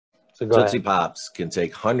So go Tootsie ahead. Pops can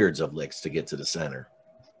take hundreds of licks to get to the center.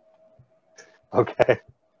 Okay.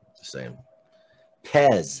 Same.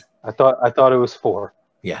 Pez. I thought it was 4.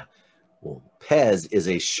 Yeah. Well, Pez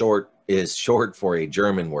is short for a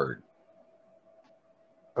German word.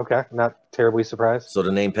 Okay. Not terribly surprised. So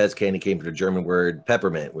the name Pez candy came from the German word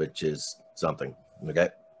peppermint, which is something. Okay.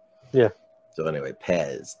 Yeah. So anyway,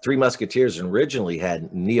 Pez. Three Musketeers originally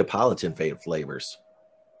had Neapolitan flavors.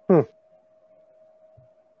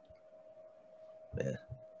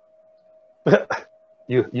 Yeah.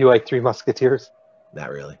 You like Three Musketeers? Not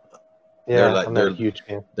really. Yeah, I'm not a huge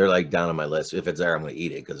fan. They're like down on my list. If it's there, I'm going to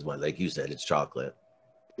eat it because, like you said, it's chocolate.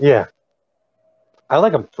 Yeah. I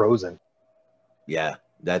like them frozen. Yeah,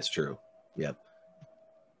 that's true. Yep.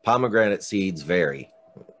 Pomegranate seeds vary.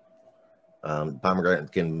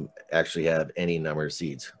 Pomegranate can actually have any number of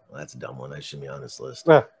seeds. Well, that's a dumb one. That shouldn't be on this list.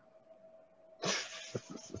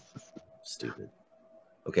 Stupid.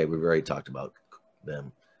 Okay, we've already talked about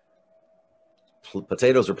them.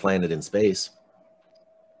 Potatoes were planted in space.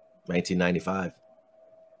 1995.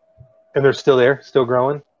 And they're still there, still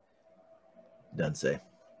growing? Doesn't say.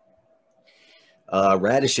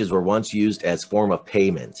 Radishes were once used as form of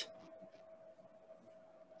payment.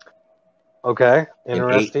 Okay,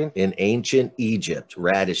 interesting. In ancient Egypt,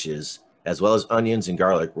 radishes, as well as onions and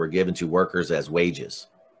garlic, were given to workers as wages.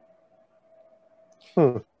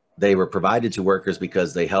 They were provided to workers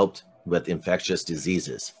because they helped with infectious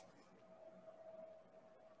diseases.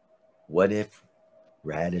 What if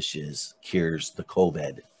radishes cures the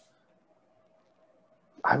COVID?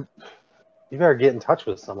 You better get in touch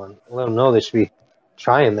with someone. Let them know they should be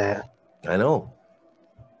trying that. I know.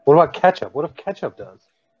 What about ketchup? What if ketchup does?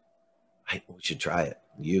 We should try it.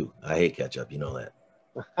 I hate ketchup. You know that.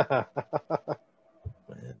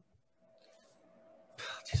 Man.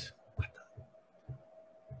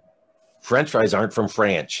 French fries aren't from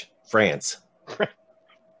France. What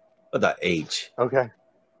the H? Okay.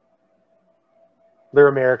 They're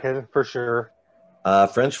American for sure.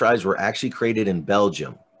 French fries were actually created in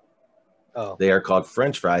Belgium. Oh. They are called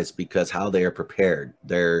French fries because how they are prepared.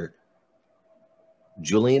 They're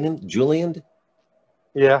julienned.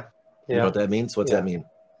 Yeah. You know what that means? What's that mean?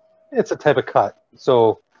 It's a type of cut.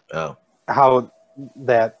 So how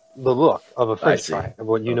the look of a French fry, of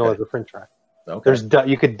what you know as a French fry. Okay.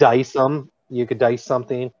 You could dice them. You could dice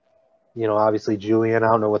something. You know, obviously julienne. I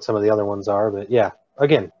don't know what some of the other ones are, but yeah.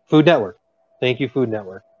 Again, Food Network. Thank you, Food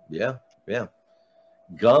Network. Yeah.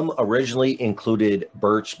 Gum originally included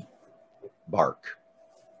birch bark.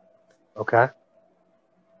 Okay.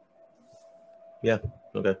 Yeah.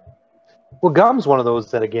 Okay. Well, gum's one of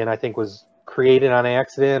those that, again, I think was created on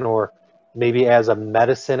accident or maybe as a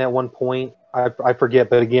medicine at one point. I forget,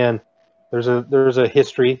 but again, there's a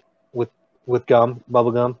history with gum,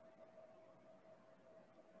 bubble gum.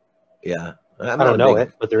 Yeah. I don't know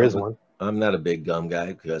it, but there is one. I'm not a big gum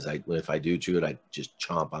guy because if I do chew it, I just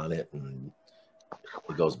chomp on it and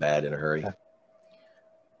it goes bad in a hurry. Yeah.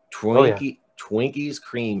 Twinkies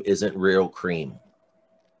cream isn't real cream.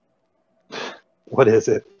 What is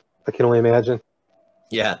it? I can only imagine.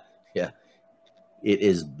 Yeah. It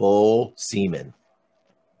is bull semen.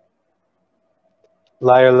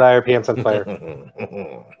 Liar, liar, pants on fire.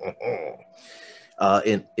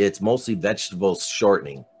 It's mostly vegetable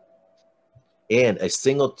shortening. And a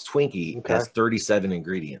single Twinkie has 37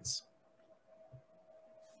 ingredients.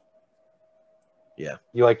 Yeah.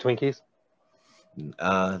 You like Twinkies?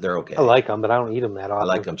 They're okay. I like them, but I don't eat them that often. I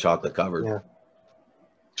like them chocolate covered. Yeah.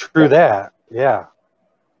 True that. Yeah.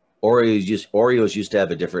 Oreos used to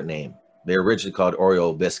have a different name. They were originally called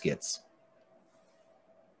Oreo biscuits.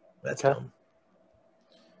 That's dumb.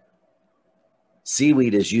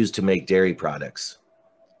 Seaweed is used to make dairy products.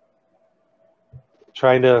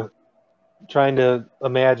 Trying to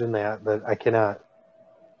imagine that, but I cannot.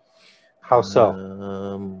 How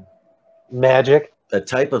so? Magic. A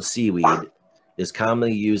type of seaweed is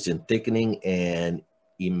commonly used in thickening and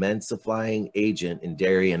emulsifying agent in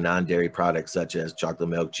dairy and non-dairy products such as chocolate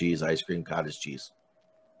milk, cheese, ice cream, cottage cheese.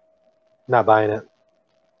 Not buying it.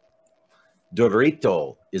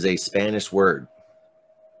 Dorito is a Spanish word.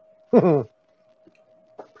 You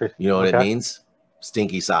know what it means?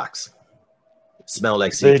 Stinky socks. Smell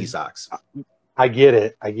like stinky socks. I get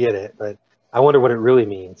it, but I wonder what it really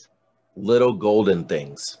means. Little golden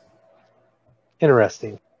things.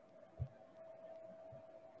 Interesting.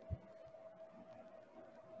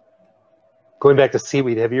 Going back to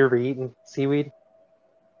seaweed, have you ever eaten seaweed?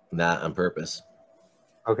 Not on purpose.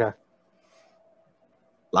 Okay.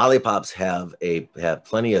 Lollipops have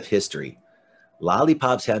plenty of history.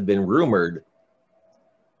 Lollipops have been rumored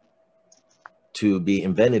to be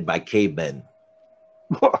invented by cavemen.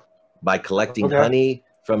 by collecting Okay. honey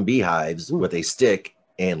from beehives Ooh. with a stick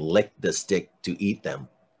and lick the stick to eat them.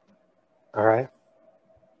 All right.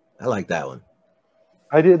 I like that one.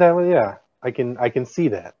 I did that one. Yeah, I can see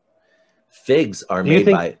that. Figs are Do you made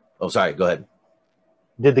think by. Oh, sorry. Go ahead.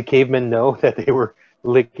 did the cavemen know that they were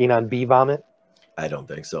licking on bee vomit? I don't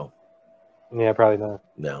think so. Yeah, probably not.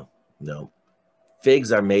 No.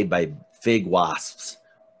 Figs are made by fig wasps,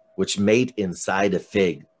 which mate inside a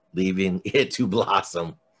fig, leaving it to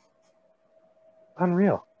blossom.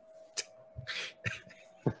 Unreal.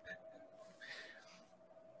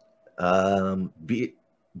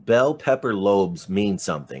 Bell pepper lobes mean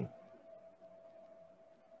something.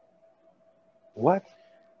 What?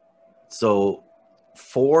 So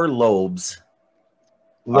 4 lobes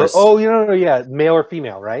Oh, yeah, male or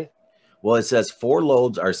female, right? well, it says 4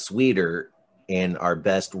 lobes are sweeter and are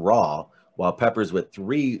best raw, while peppers with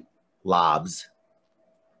 3 lobes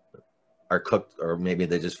are cooked, or maybe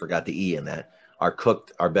they just forgot the E in that,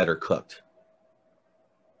 are better cooked.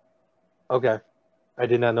 Okay. I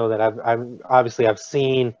did not know that. I've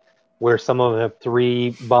seen where some of them have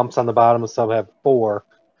 3 bumps on the bottom and some have 4.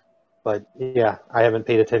 But yeah, I haven't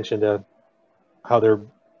paid attention to how they're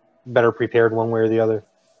better prepared one way or the other.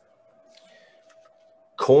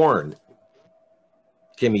 Corn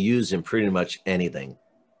can be used in pretty much anything.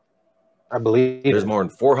 I believe There's it. more than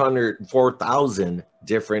 4,000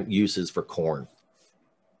 different uses for corn.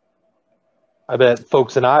 I bet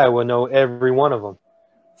folks in Iowa know every one of them.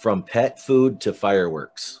 From pet food to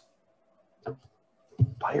fireworks.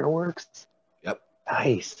 Fireworks? Yep.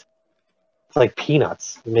 Nice. It's like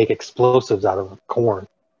peanuts. You make explosives out of corn.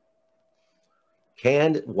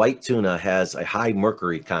 Canned white tuna has a high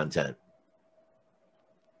mercury content.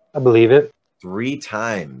 I believe it. 3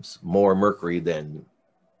 times more mercury than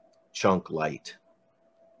chunk light.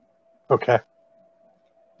 Okay.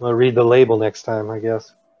 I'll read the label next time, I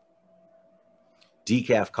guess.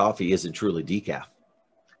 Decaf coffee isn't truly decaf.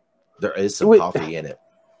 There is some coffee in it.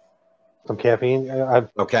 Some caffeine?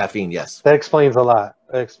 Oh, caffeine, yes. That explains a lot.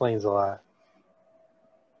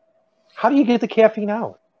 How do you get the caffeine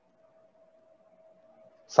out?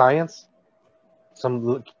 Science?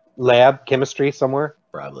 Some lab, chemistry somewhere?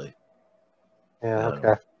 Probably. Yeah,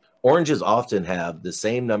 okay. Oranges often have the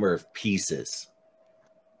same number of pieces.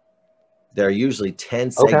 There are usually 10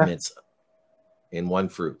 segments in one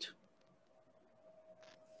fruit.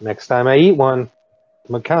 Next time I eat one,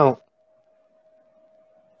 I'm going to count.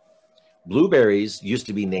 Blueberries used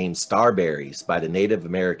to be named starberries by the Native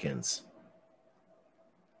Americans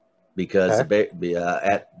because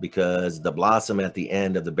because the blossom at the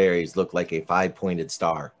end of the berries looked like a 5-pointed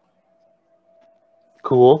star.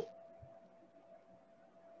 Cool.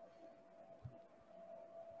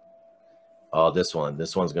 Oh, this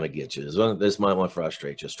one's going to get you. This might want to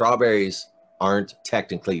frustrate you. Strawberries aren't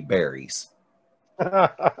technically berries. All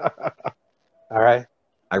right.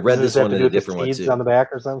 I read this one in a different one too. Seeds on the back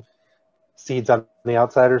or something? Seeds on the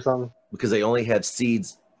outside or something? Because they only have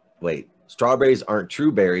seeds. Wait, strawberries aren't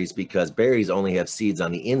true berries because berries only have seeds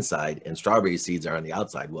on the inside and strawberry seeds are on the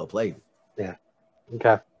outside. Well played. Yeah.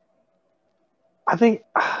 Okay. I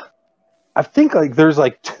think like there's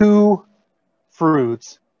like 2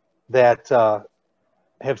 fruits that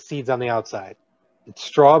have seeds on the outside. It's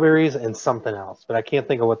strawberries and something else, but I can't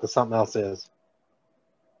think of what the something else is.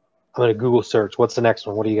 I'm going to Google search. What's the next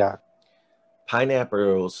one? What do you got?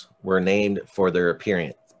 Pineapples were named for their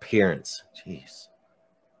appearance. Jeez.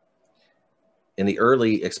 In the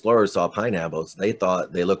early explorers saw pineapples, they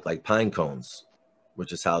thought they looked like pine cones,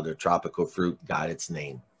 which is how the tropical fruit got its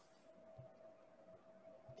name.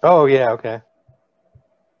 Oh, yeah, okay.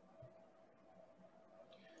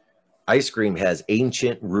 Ice cream has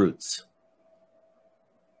ancient roots.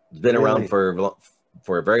 It's been around for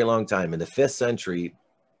a very long time. In the 5th century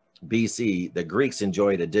BC, the Greeks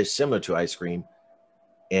enjoyed a dish similar to ice cream,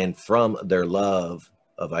 and from their love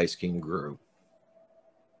of ice cream grew.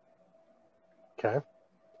 Okay.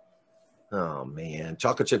 Oh, man.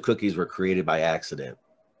 Chocolate chip cookies were created by accident.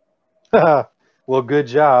 Well, good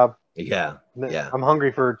job. Yeah. I'm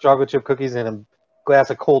hungry for chocolate chip cookies and a glass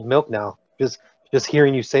of cold milk now. Just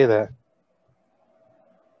hearing you say that.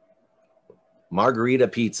 Margarita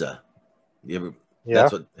pizza.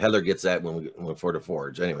 That's what Heather gets at when we went for the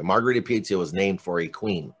Forge. Anyway, Margarita pizza was named for a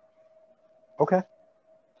queen. Okay.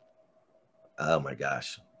 Oh my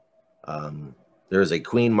gosh. There's a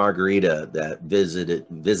Queen Margarita that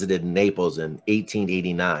visited Naples in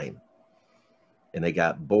 1889, and they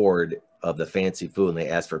got bored of the fancy food and they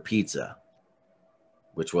asked for pizza,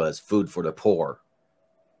 which was food for the poor.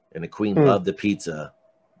 And the queen loved the pizza,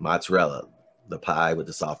 mozzarella, the pie with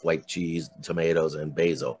the soft white cheese, tomatoes, and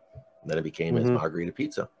basil. And then it became his Margarita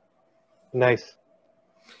pizza. Nice.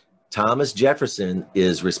 Thomas Jefferson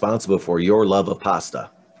is responsible for your love of pasta.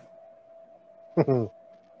 All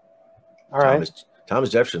right. Thomas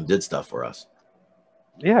Jefferson did stuff for us.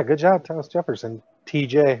 Yeah, good job, Thomas Jefferson.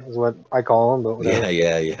 TJ is what I call him, but whatever.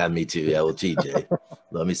 Yeah. Me too. Yeah, well, TJ.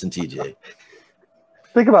 Love me some TJ.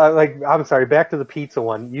 Think about it, like, I'm sorry, back to the pizza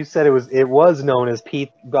one. You said it was known as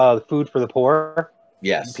food for the poor.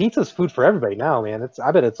 Yes. Pizza's food for everybody now, man.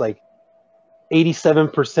 I bet it's like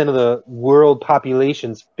 87% of the world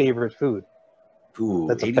population's favorite food. Ooh,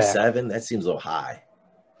 That's a 87? That seems a little high.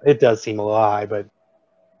 It does seem a little high, but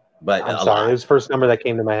I'm sorry. Lot. It was the first number that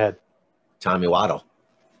came to my head. Tommy Waddle.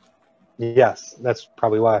 Yes, that's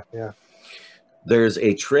probably why. Yeah. There's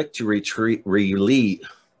a trick to relieve.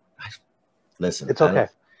 Listen, it's okay.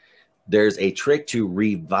 There's a trick to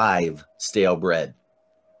revive stale bread.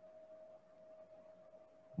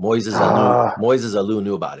 Moises Alou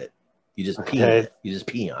knew about it. You just pee on it. You just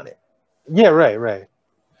pee on it. Yeah, right.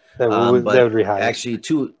 That would revive. Actually,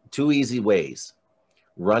 two easy ways.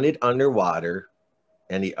 Run it underwater,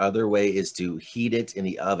 and the other way is to heat it in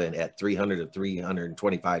the oven at 300 to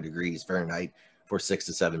 325 degrees Fahrenheit for 6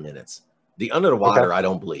 to 7 minutes. The under the water, I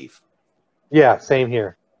don't believe. Yeah, same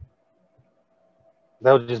here.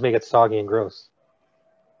 That would just make it soggy and gross.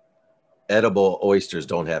 Edible oysters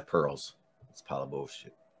don't have pearls. It's a pile of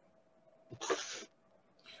bullshit.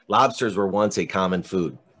 Lobsters were once a common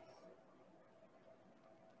food.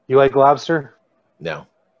 You like lobster? No.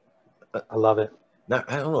 I love it.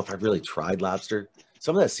 I don't know if I've really tried lobster.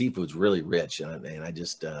 Some of that seafood's really rich, and I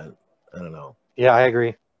just I don't know. Yeah, I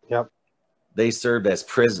agree. Yep. They served as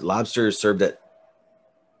lobsters served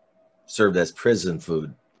as prison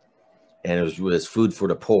food, and it was food for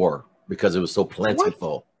the poor because it was so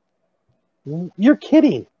plentiful. What? You're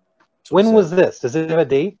kidding. When was this? Does it have a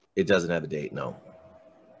date? It doesn't have a date, no.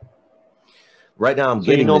 Right now, I'm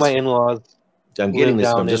getting. You know, my in-laws. I'm getting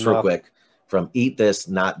this from just real quick from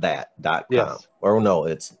eatthisnotthat.com. Yes. Or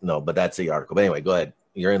but that's the article. But anyway, go ahead.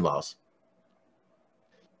 Your in-laws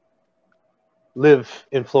live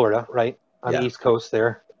in Florida, right on the East Coast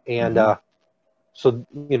there, and so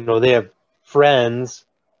they have friends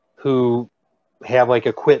who have like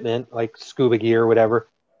equipment, like scuba gear or whatever,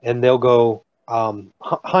 and they'll go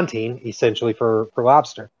hunting essentially for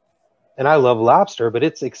lobster. And I love lobster, but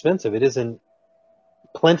it's expensive. It isn't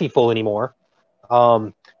plentiful anymore.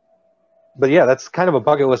 But yeah, that's kind of a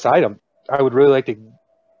bucket list item. I would really like to.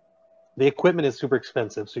 The equipment is super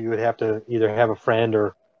expensive, so you would have to either have a friend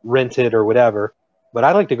or rent it or whatever. But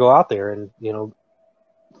I'd like to go out there and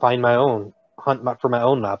find my own for my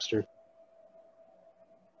own lobster.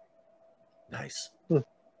 Nice.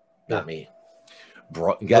 Not me.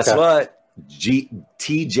 Guess what?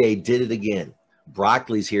 TJ did it again.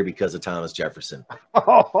 Broccoli's here because of Thomas Jefferson.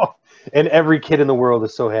 And every kid in the world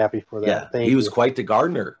is so happy for that. Yeah, he was quite the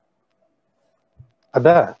gardener. I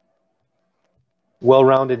bet.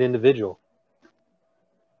 Well-rounded individual.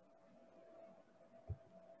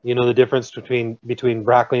 You know the difference between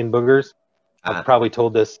broccoli and boogers? I've probably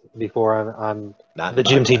told this before on the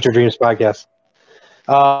Gym Teacher Dreams podcast.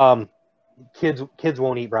 Kids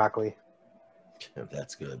won't eat broccoli.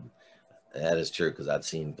 That's good. That is true because I've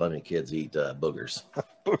seen plenty of kids eat boogers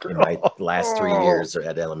in my last 3 years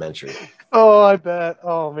at elementary. Oh, I bet.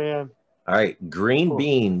 Oh, man. All right. Green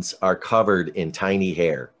beans are covered in tiny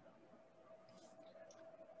hair.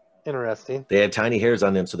 Interesting. They have tiny hairs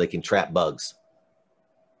on them so they can trap bugs.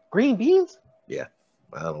 Green beans? Yeah.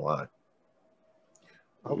 I don't know why.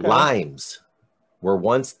 Okay. Limes were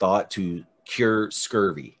once thought to cure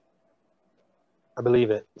scurvy. I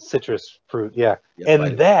believe it. Citrus fruit. Yeah. Yep,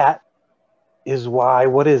 and that is why,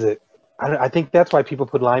 what is it? I think that's why people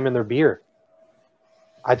put lime in their beer.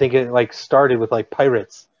 I think it started with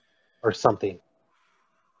pirates or something.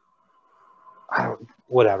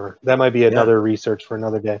 Whatever. That might be another research for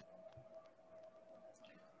another day.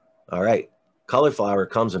 All right. Cauliflower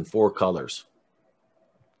comes in 4 colors.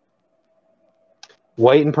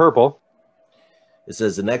 White and purple. It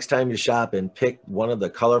says the next time you're shopping, pick one of the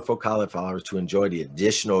colorful cauliflowers to enjoy the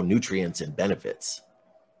additional nutrients and benefits.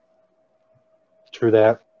 True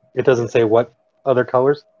that. It doesn't say what other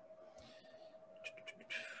colors.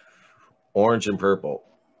 Orange and purple.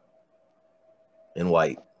 And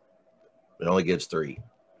white. It only gives 3.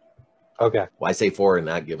 Okay. Why say 4 and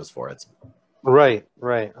not give us 4? It's right.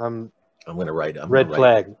 I'm going to write. Red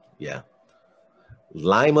flag. Yeah.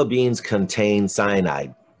 Lima beans contain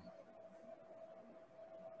cyanide.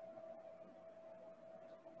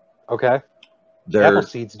 Okay. Apple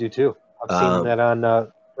seeds do too. I've seen that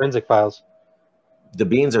on Forensic Files. The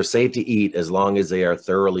beans are safe to eat as long as they are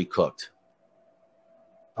thoroughly cooked.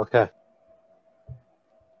 Okay.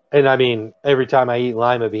 And I mean, every time I eat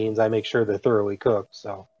lima beans, I make sure they're thoroughly cooked.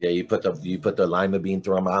 So Yeah, you put the lima bean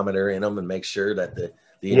thermometer in them and make sure that the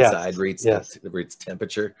inside yes, reads yes, reads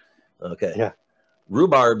temperature. Okay. yeah.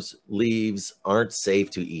 Rhubarb's leaves aren't safe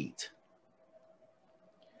to eat.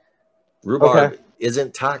 Okay, Rhubarb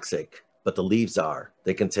isn't toxic, but the leaves are.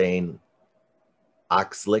 They contain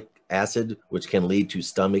oxalic acid, which can lead to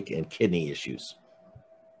stomach and kidney issues.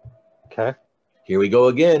 okay. Here we go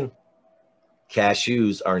again.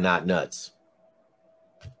 Cashews are not nuts.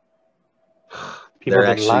 People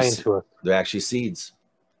have been lying to us. They're actually seeds.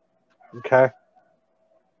 Okay.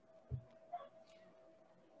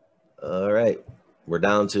 All right. We're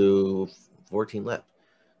down to 14 left.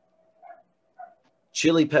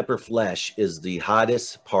 Chili pepper flesh is the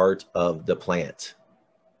hottest part of the plant.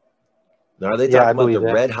 Now, are they Yeah, I talking about the believe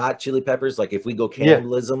that. red hot chili peppers? Like if we go Yeah.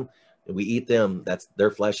 cannibalism and we eat them, that's their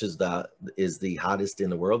flesh is the hottest in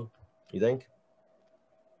the world, you think?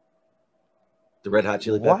 The Red Hot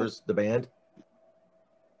Chili What? Peppers, the band?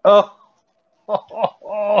 Oh,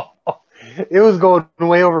 it was going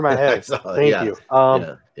way over my head. Thank yeah, you.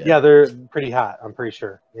 yeah. Yeah, they're pretty hot. I'm pretty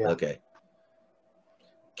sure. Yeah. Okay.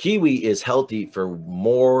 Kiwi is healthy for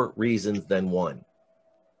more reasons than one.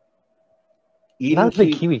 I'm not a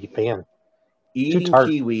big kiwi fan. Eating tart.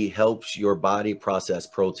 kiwi helps your body process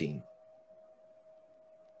protein.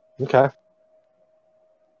 Okay.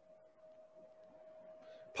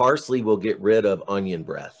 Parsley will get rid of onion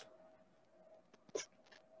breath.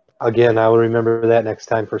 Again, I will remember that next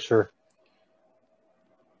time for sure.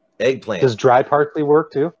 Eggplant. Does dry parsley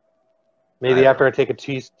work too? Maybe I after I take a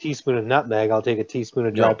teaspoon of nutmeg, I'll take a teaspoon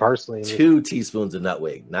of dry parsley. 2 teaspoons of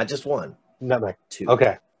nutmeg, not just one. Nutmeg. 2.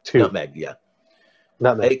 Okay. 2. Nutmeg, yeah.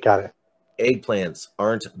 Nutmeg. Got it. Eggplants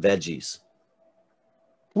aren't veggies.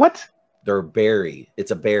 What? They're berry. It's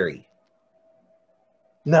a berry.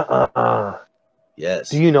 Nuh-uh. Yes.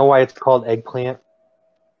 Do you know why it's called eggplant?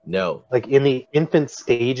 No. Like in the infant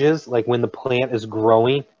stages, like when the plant is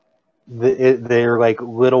growing, they're like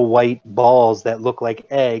little white balls that look like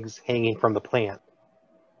eggs hanging from the plant.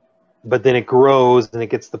 But then it grows and it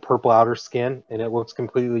gets the purple outer skin and it looks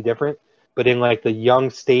completely different. But in like the young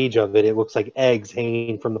stage of it, it looks like eggs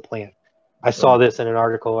hanging from the plant. I saw this in an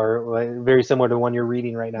article, or like, very similar to one you're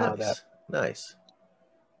reading right now. Nice.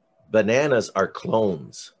 Bananas are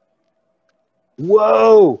clones.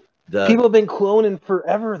 Whoa! People have been cloning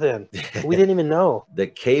forever then. We didn't even know. The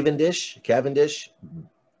Cavendish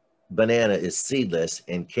banana is seedless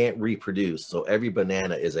and can't reproduce, so every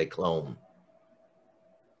banana is a clone.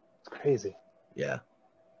 It's crazy. Yeah.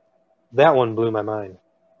 That one blew my mind.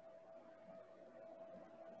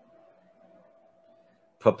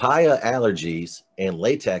 Papaya allergies and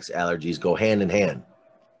latex allergies go hand in hand.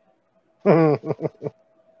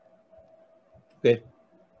 Okay.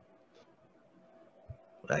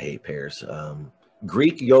 I hate pears.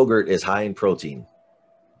 Greek yogurt is high in protein.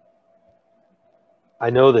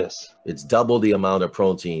 I know this. It's double the amount of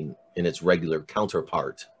protein in its regular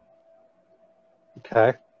counterpart.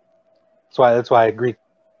 Okay. That's why Greek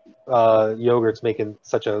yogurt's making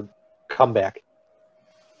such a comeback.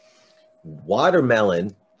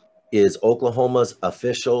 Watermelon is Oklahoma's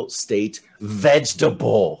official state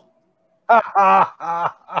vegetable.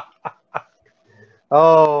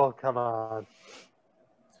 Oh, come on.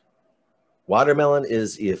 Watermelon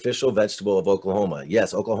is the official vegetable of Oklahoma.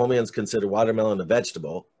 Yes, Oklahomans consider watermelon a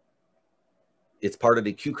vegetable. It's part of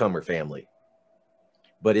the cucumber family.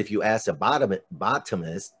 But if you ask a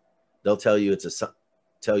botanist, they'll tell you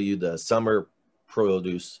the summer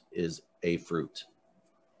produce is a fruit.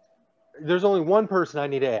 There's only one person I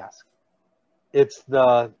need to ask. It's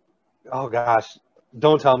the, oh gosh,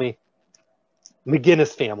 don't tell me,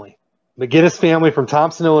 McGinnis family. McGinnis family from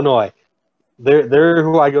Thompson, Illinois. They're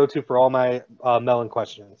who I go to for all my melon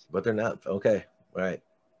questions. But they're not. Okay. All right.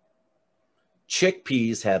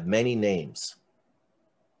 Chickpeas have many names.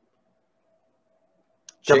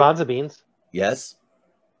 Garbanzo beans. Yes.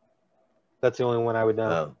 That's the only one I would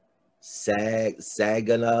know. Sagaloo,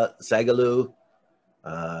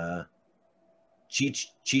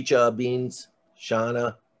 chicha beans,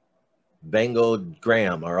 Shana, Bengal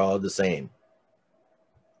gram are all the same.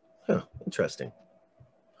 Huh, interesting.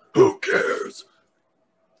 Who cares?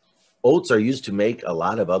 Oats are used to make a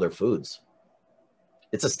lot of other foods.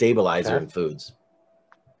 It's a stabilizer in foods.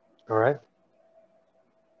 All right.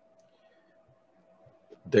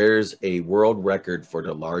 There's a world record for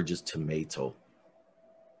the largest tomato.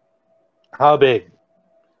 How big?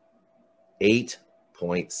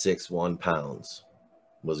 8.61 pounds.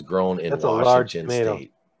 Was grown in That's Washington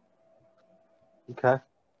State. Okay.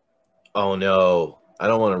 Oh no, I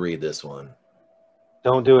don't want to read this one.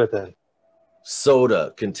 Don't do it then.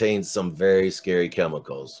 Soda contains some very scary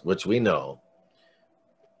chemicals, which we know.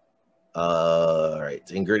 All right,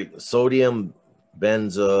 ingredient: sodium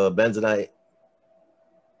benzoate.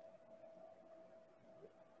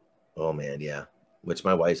 Oh man, yeah. Which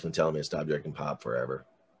my wife's been telling me to stop drinking pop forever.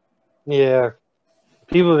 Yeah.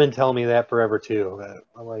 People have been telling me that forever too.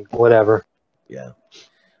 I'm like, whatever. Yeah.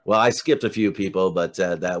 Well, I skipped a few people, but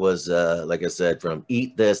that was, like I said, from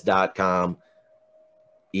eatthis.com.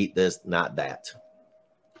 Eat this, not that.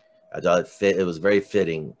 I thought it was very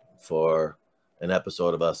fitting for an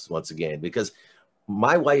episode of us once again, because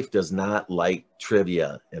my wife does not like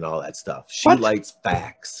trivia and all that stuff. She likes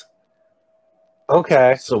facts.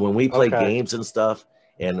 Okay. So when we play games and stuff,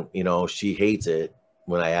 and she hates it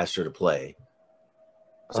when I asked her to play.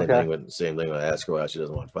 Same thing when I ask her why she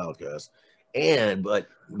doesn't watch podcasts. But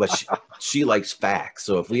she likes facts.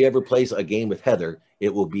 So if we ever play a game with Heather,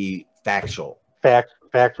 it will be factual. Fact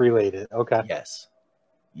related. Okay. Yes.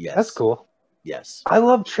 That's cool. Yes. I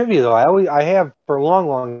love trivia though. I have for a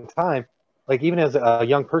long time. Like even as a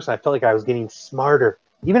young person, I felt like I was getting smarter.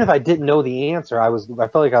 Even if I didn't know the answer, I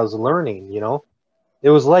felt like I was learning, It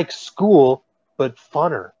was like school, but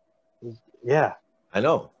funner. Yeah. I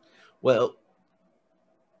know. Well,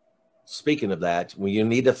 speaking of that, when you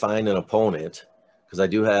need to find an opponent, because I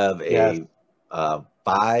do have a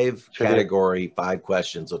 5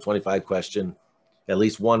 questions, so 25 question, at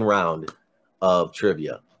least one round of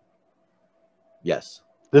trivia. Yes.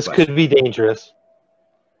 This could be dangerous,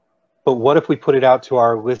 but what if we put it out to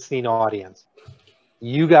our listening audience?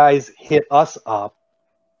 You guys hit us up,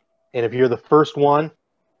 and if you're the first one,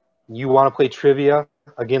 you want to play trivia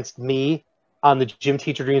against me on the Gym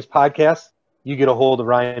Teacher Dreams podcast, you get a hold of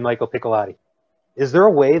Ryan Michael Piccolotti. Is there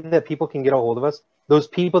a way that people can get a hold of us? Those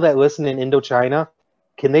people that listen in Indochina,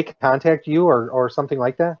 can they contact you or something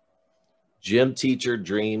like that?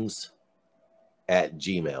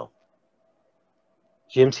 gymteacherdreams@gmail.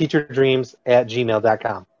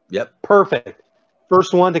 gymteacherdreams@gmail.com. Yep. Perfect.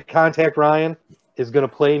 First one to contact Ryan is going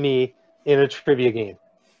to play me in a trivia game.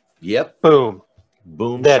 Yep. Boom.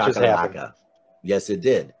 That just happened. Yes, it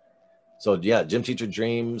did. So yeah, Gym Teacher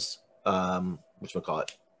Dreams,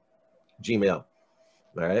 whatchamacallit? Gmail.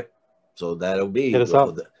 All right. So that'll be Hit us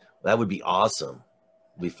up. That would be awesome.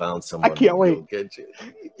 We found someone. I can't wait. Get you.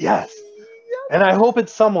 Yes. And I hope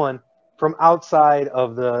it's someone from outside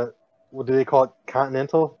of the, what do they call it?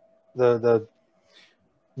 Continental? The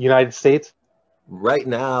United States? Right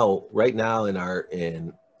now we've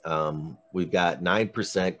got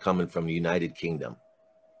 9% coming from the United Kingdom,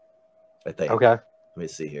 I think. Okay. Let me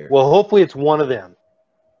see here. Well, hopefully it's one of them.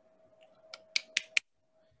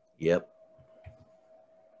 Yep.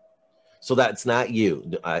 So that's not you.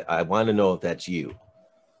 I want to know if that's you.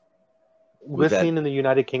 Listening in the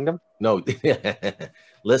United Kingdom? No,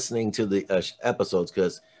 listening to the episodes,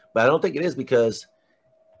 but I don't think it is, because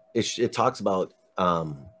it talks about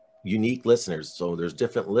unique listeners. So there's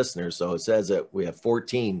different listeners. So it says that we have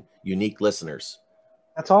 14 unique listeners.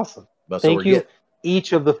 That's awesome. Thank you,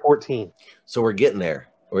 each of the 14. So we're getting there,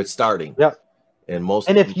 or it's starting. Yep.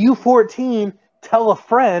 And if you 14 tell a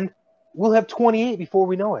friend, we'll have 28 before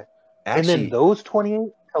we know it. Actually, and then those 28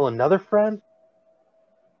 tell another friend.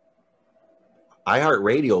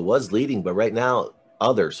 iHeartRadio was leading, but right now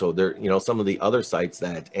other. So there, some of the other sites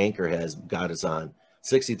that Anchor has got us on,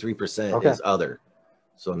 63% is other.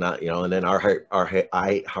 So not, and then our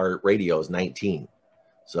iHeartRadio is 19.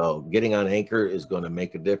 So getting on Anchor is going to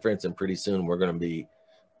make a difference, and pretty soon we're going to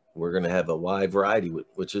have a wide variety,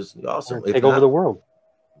 which is awesome. Take over the world.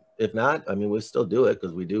 If not, I mean, we'll still do it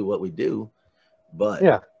because we do what we do. But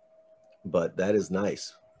yeah. But that is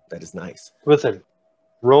nice. That is nice. Listen,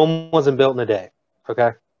 Rome wasn't built in a day.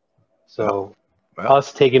 Okay. So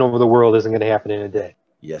us taking over the world isn't going to happen in a day.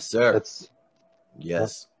 Yes, sir.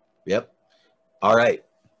 Yes. Yep. All right.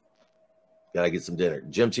 Got to get some dinner.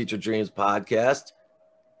 Gym Teacher Dreams podcast.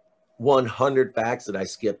 100 facts that I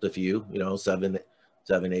skipped a few, 7,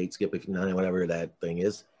 8, skip a few, 9, whatever that thing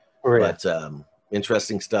is. But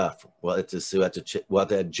interesting stuff. Well, we'll have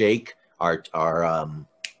to Jake, our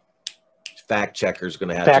fact checker, is going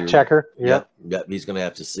to have fact checker. Yep. He's going to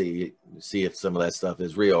have to see if some of that stuff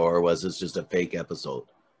is real, or was this just a fake episode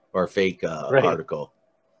or a fake article.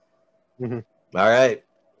 Mm-hmm. All right.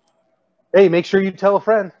 Hey, make sure you tell a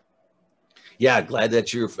friend. Yeah, glad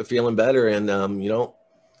that you're feeling better, and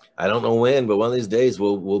I don't know when, but one of these days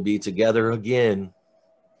we'll be together again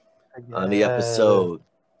on the episode.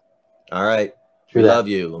 All right. We love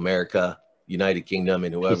you, America, United Kingdom,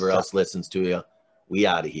 and whoever else listens to you. We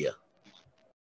out of here.